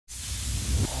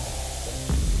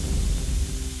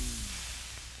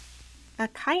A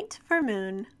Kite for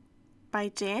Moon by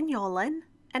Jan Yolen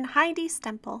and Heidi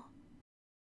Stemple.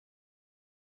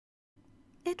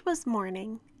 It was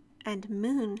morning, and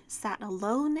Moon sat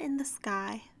alone in the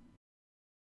sky.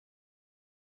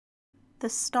 The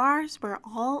stars were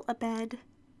all abed.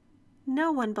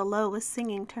 No one below was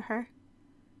singing to her.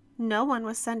 No one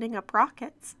was sending up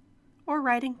rockets or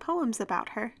writing poems about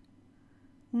her.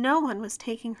 No one was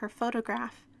taking her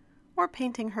photograph or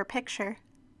painting her picture.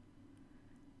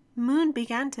 Moon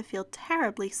began to feel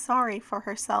terribly sorry for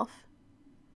herself.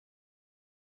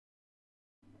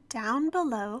 Down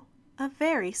below, a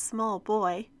very small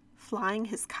boy, flying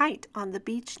his kite on the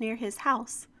beach near his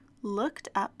house, looked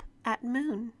up at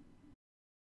Moon.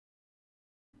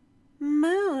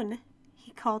 "Moon,"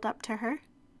 he called up to her,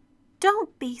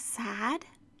 "don't be sad."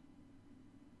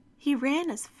 He ran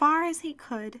as far as he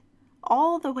could,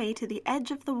 all the way to the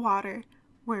edge of the water,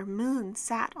 where Moon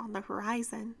sat on the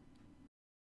horizon.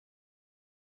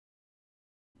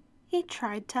 He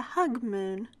tried to hug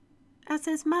Moon, as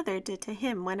his mother did to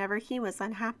him whenever he was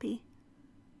unhappy.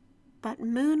 But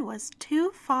Moon was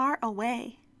too far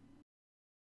away.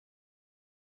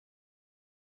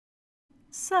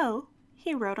 So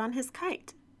he wrote on his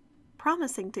kite,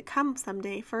 promising to come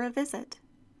someday for a visit.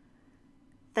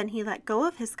 Then he let go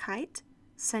of his kite,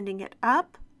 sending it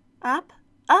up, up,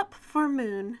 up for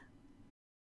Moon.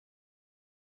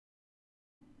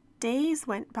 Days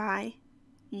went by,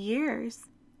 years.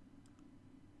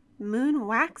 Moon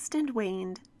waxed and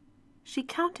waned. She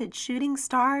counted shooting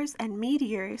stars and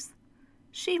meteors.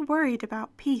 She worried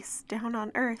about peace down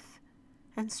on Earth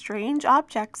and strange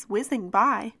objects whizzing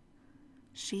by.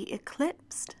 She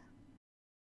eclipsed.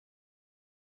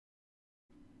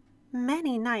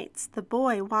 Many nights the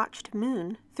boy watched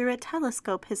Moon through a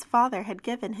telescope his father had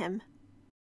given him.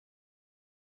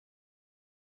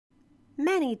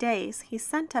 Many days he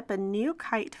sent up a new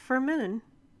kite for Moon.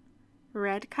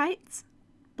 Red kites,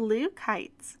 blue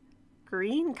kites,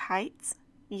 green kites,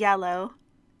 yellow.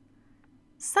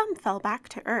 Some fell back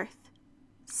to Earth.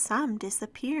 Some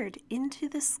disappeared into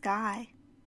the sky.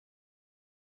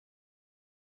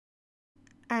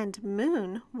 And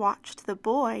Moon watched the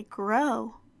boy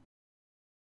grow.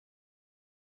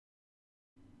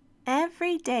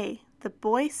 Every day the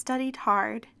boy studied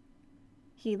hard.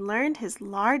 He learned his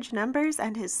large numbers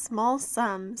and his small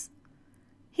sums.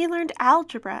 He learned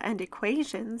algebra and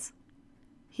equations.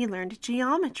 He learned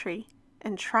geometry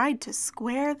and tried to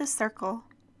square the circle.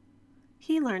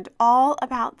 He learned all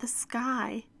about the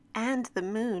sky and the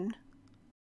moon.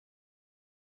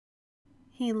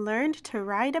 He learned to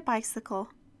ride a bicycle,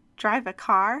 drive a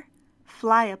car,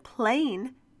 fly a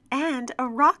plane, and a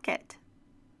rocket.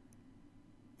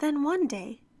 Then one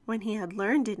day, when he had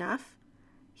learned enough,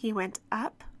 he went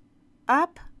up,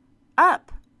 up,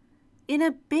 up, in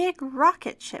a big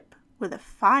rocket ship with a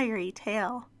fiery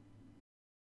tail.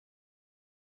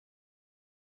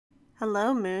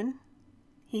 "Hello, Moon,"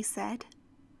 he said.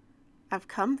 "I've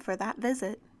come for that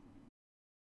visit."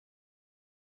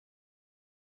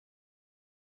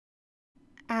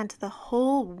 And the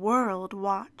whole world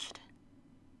watched.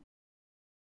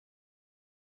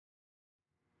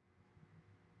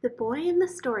 The boy in the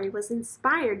story was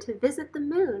inspired to visit the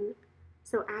moon.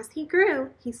 So as he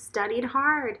grew, he studied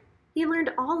hard. He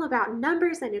learned all about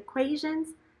numbers and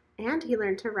equations, and he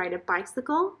learned to ride a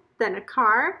bicycle, then a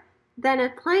car, then a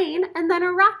plane, and then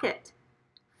a rocket.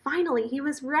 Finally, he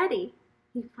was ready.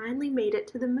 He finally made it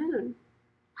to the moon.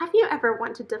 Have you ever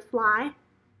wanted to fly?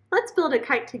 Let's build a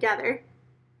kite together.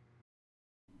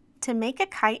 To make a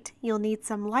kite, you'll need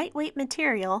some lightweight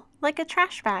material, like a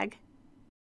trash bag.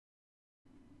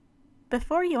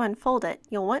 Before you unfold it,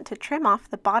 you'll want to trim off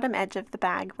the bottom edge of the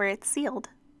bag where it's sealed.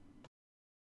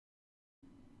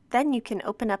 Then you can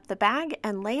open up the bag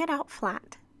and lay it out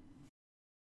flat.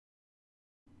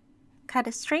 Cut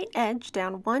a straight edge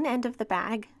down one end of the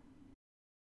bag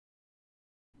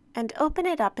and open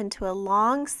it up into a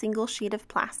long single sheet of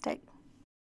plastic.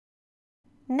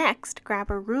 Next, grab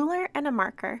a ruler and a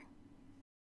marker.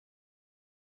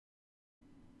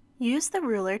 Use the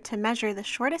ruler to measure the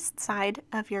shortest side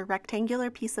of your rectangular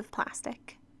piece of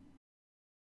plastic.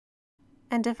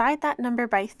 And divide that number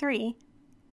by 3.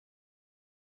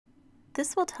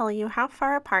 This will tell you how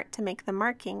far apart to make the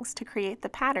markings to create the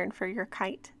pattern for your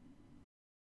kite.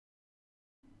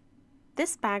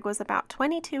 This bag was about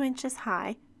 22 inches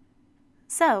high,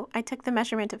 so I took the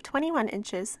measurement of 21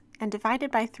 inches and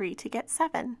divided by 3 to get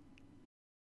 7.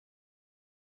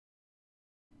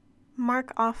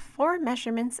 Mark off 4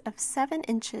 measurements of 7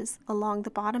 inches along the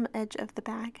bottom edge of the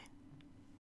bag.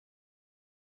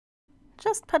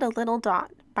 Just put a little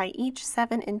dot by each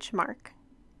 7-inch mark.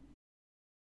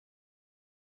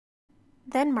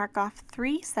 Then mark off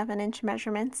 3 7-inch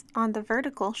measurements on the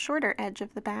vertical shorter edge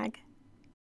of the bag.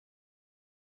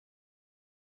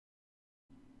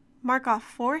 Mark off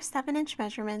 4 7-inch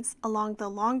measurements along the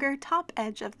longer top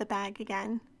edge of the bag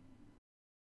again.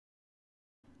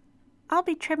 I'll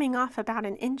be trimming off about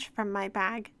 1 inch from my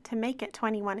bag to make it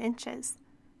 21 inches,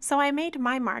 so I made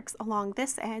my marks along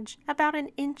this edge about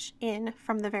 1 inch in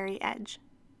from the very edge.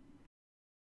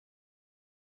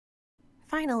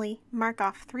 Finally, mark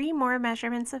off 3 more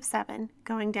measurements of 7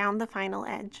 going down the final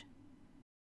edge.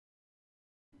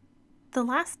 The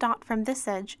last dot from this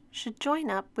edge should join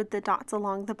up with the dots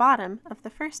along the bottom of the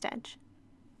first edge.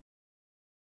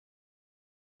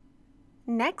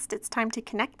 Next, it's time to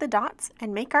connect the dots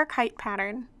and make our kite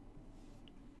pattern.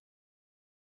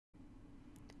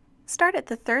 Start at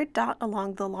the 3rd dot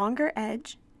along the longer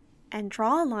edge and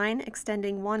draw a line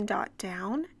extending 1 dot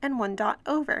down and 1 dot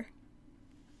over.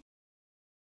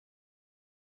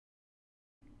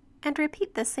 And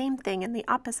repeat the same thing in the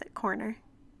opposite corner.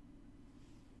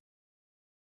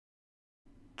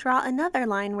 Draw another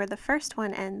line where the first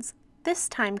one ends, this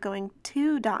time going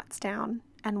 2 dots down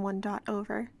and 1 dot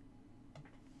over.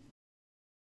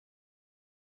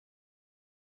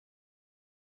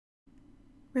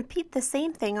 Repeat the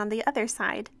same thing on the other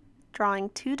side, drawing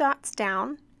 2 dots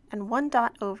down and 1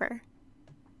 dot over.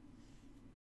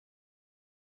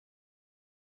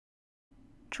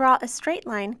 Draw a straight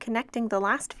line connecting the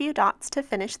last few dots to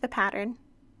finish the pattern.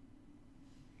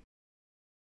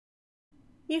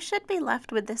 You should be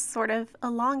left with this sort of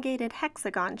elongated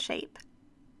hexagon shape.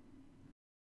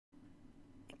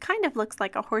 It kind of looks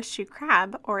like a horseshoe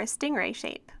crab or a stingray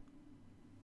shape.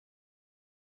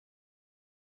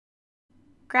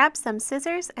 Grab some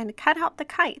scissors and cut out the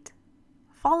kite.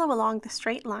 Follow along the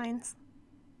straight lines.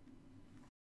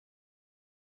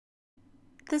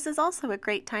 This is also a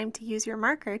great time to use your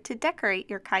marker to decorate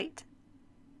your kite.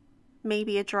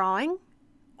 Maybe a drawing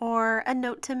or a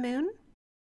note to Moon.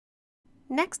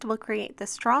 Next, we'll create the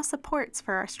straw supports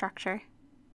for our structure.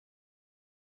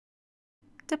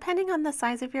 Depending on the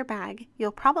size of your bag,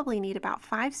 you'll probably need about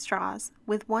 5 straws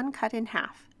with 1 cut in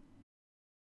half.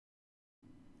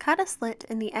 Cut a slit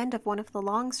in the end of one of the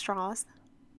long straws.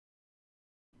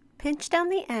 Pinch down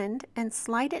the end and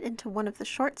slide it into one of the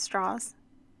short straws.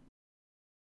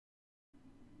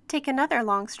 Take another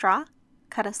long straw,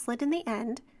 cut a slit in the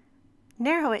end,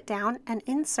 narrow it down and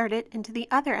insert it into the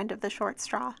other end of the short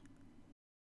straw.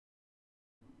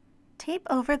 Tape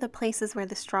over the places where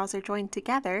the straws are joined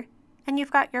together, and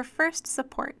you've got your first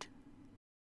support.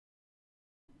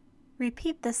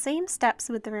 Repeat the same steps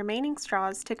with the remaining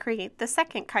straws to create the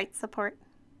second kite support.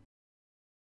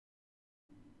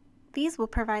 These will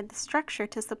provide the structure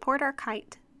to support our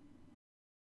kite.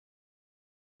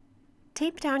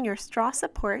 Tape down your straw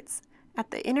supports at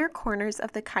the inner corners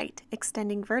of the kite,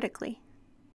 extending vertically.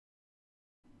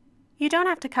 You don't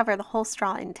have to cover the whole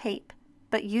straw in tape,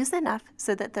 but use enough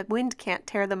so that the wind can't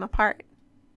tear them apart.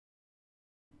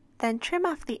 Then trim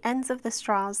off the ends of the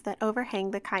straws that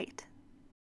overhang the kite.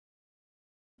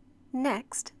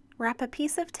 Next, wrap a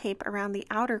piece of tape around the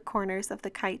outer corners of the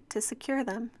kite to secure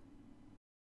them.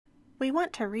 We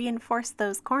want to reinforce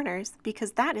those corners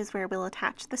because that is where we'll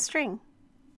attach the string.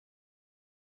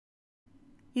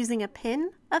 Using a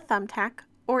pin, a thumbtack,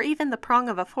 or even the prong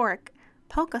of a fork,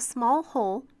 poke a small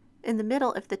hole in the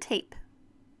middle of the tape.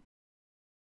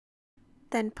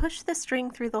 Then push the string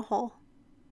through the hole.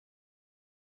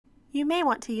 You may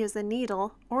want to use a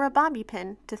needle or a bobby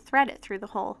pin to thread it through the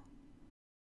hole.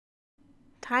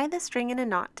 Tie the string in a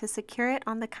knot to secure it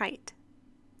on the kite.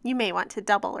 You may want to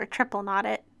double or triple knot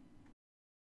it.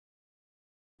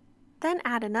 Then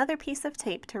add another piece of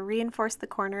tape to reinforce the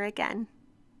corner again.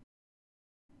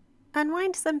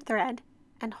 Unwind some thread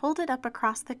and hold it up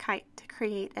across the kite to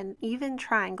create an even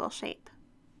triangle shape.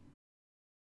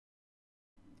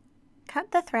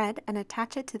 Cut the thread and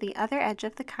attach it to the other edge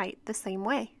of the kite the same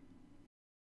way.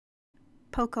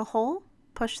 Poke a hole,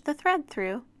 push the thread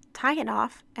through, tie it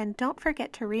off, and don't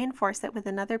forget to reinforce it with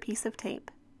another piece of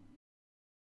tape.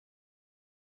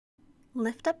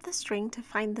 Lift up the string to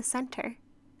find the center,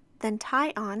 then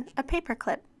tie on a paper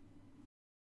clip.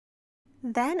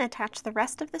 Then attach the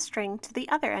rest of the string to the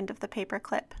other end of the paper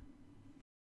clip.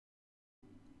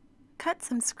 Cut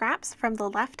some scraps from the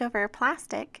leftover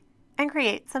plastic and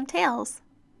create some tails.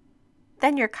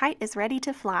 Then your kite is ready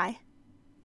to fly.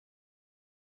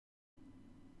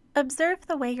 Observe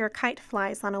the way your kite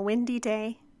flies on a windy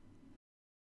day.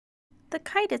 The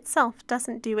kite itself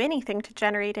doesn't do anything to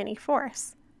generate any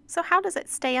force, so how does it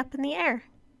stay up in the air?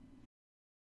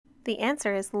 The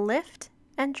answer is lift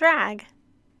and drag.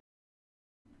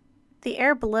 The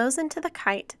air blows into the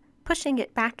kite, pushing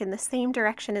it back in the same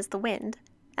direction as the wind,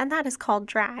 and that is called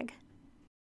drag.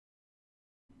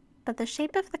 But the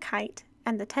shape of the kite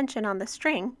and the tension on the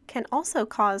string can also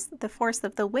cause the force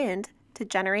of the wind to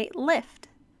generate lift.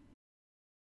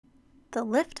 The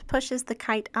lift pushes the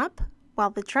kite up, while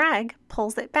the drag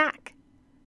pulls it back.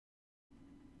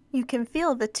 You can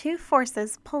feel the two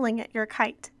forces pulling at your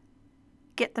kite.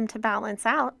 Get them to balance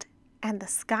out, and the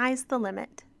sky's the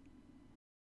limit.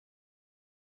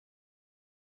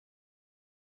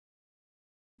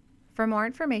 For more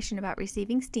information about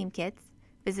receiving STEAM kits,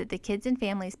 visit the Kids and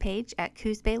Families page at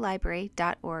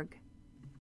coosbaylibrary.org.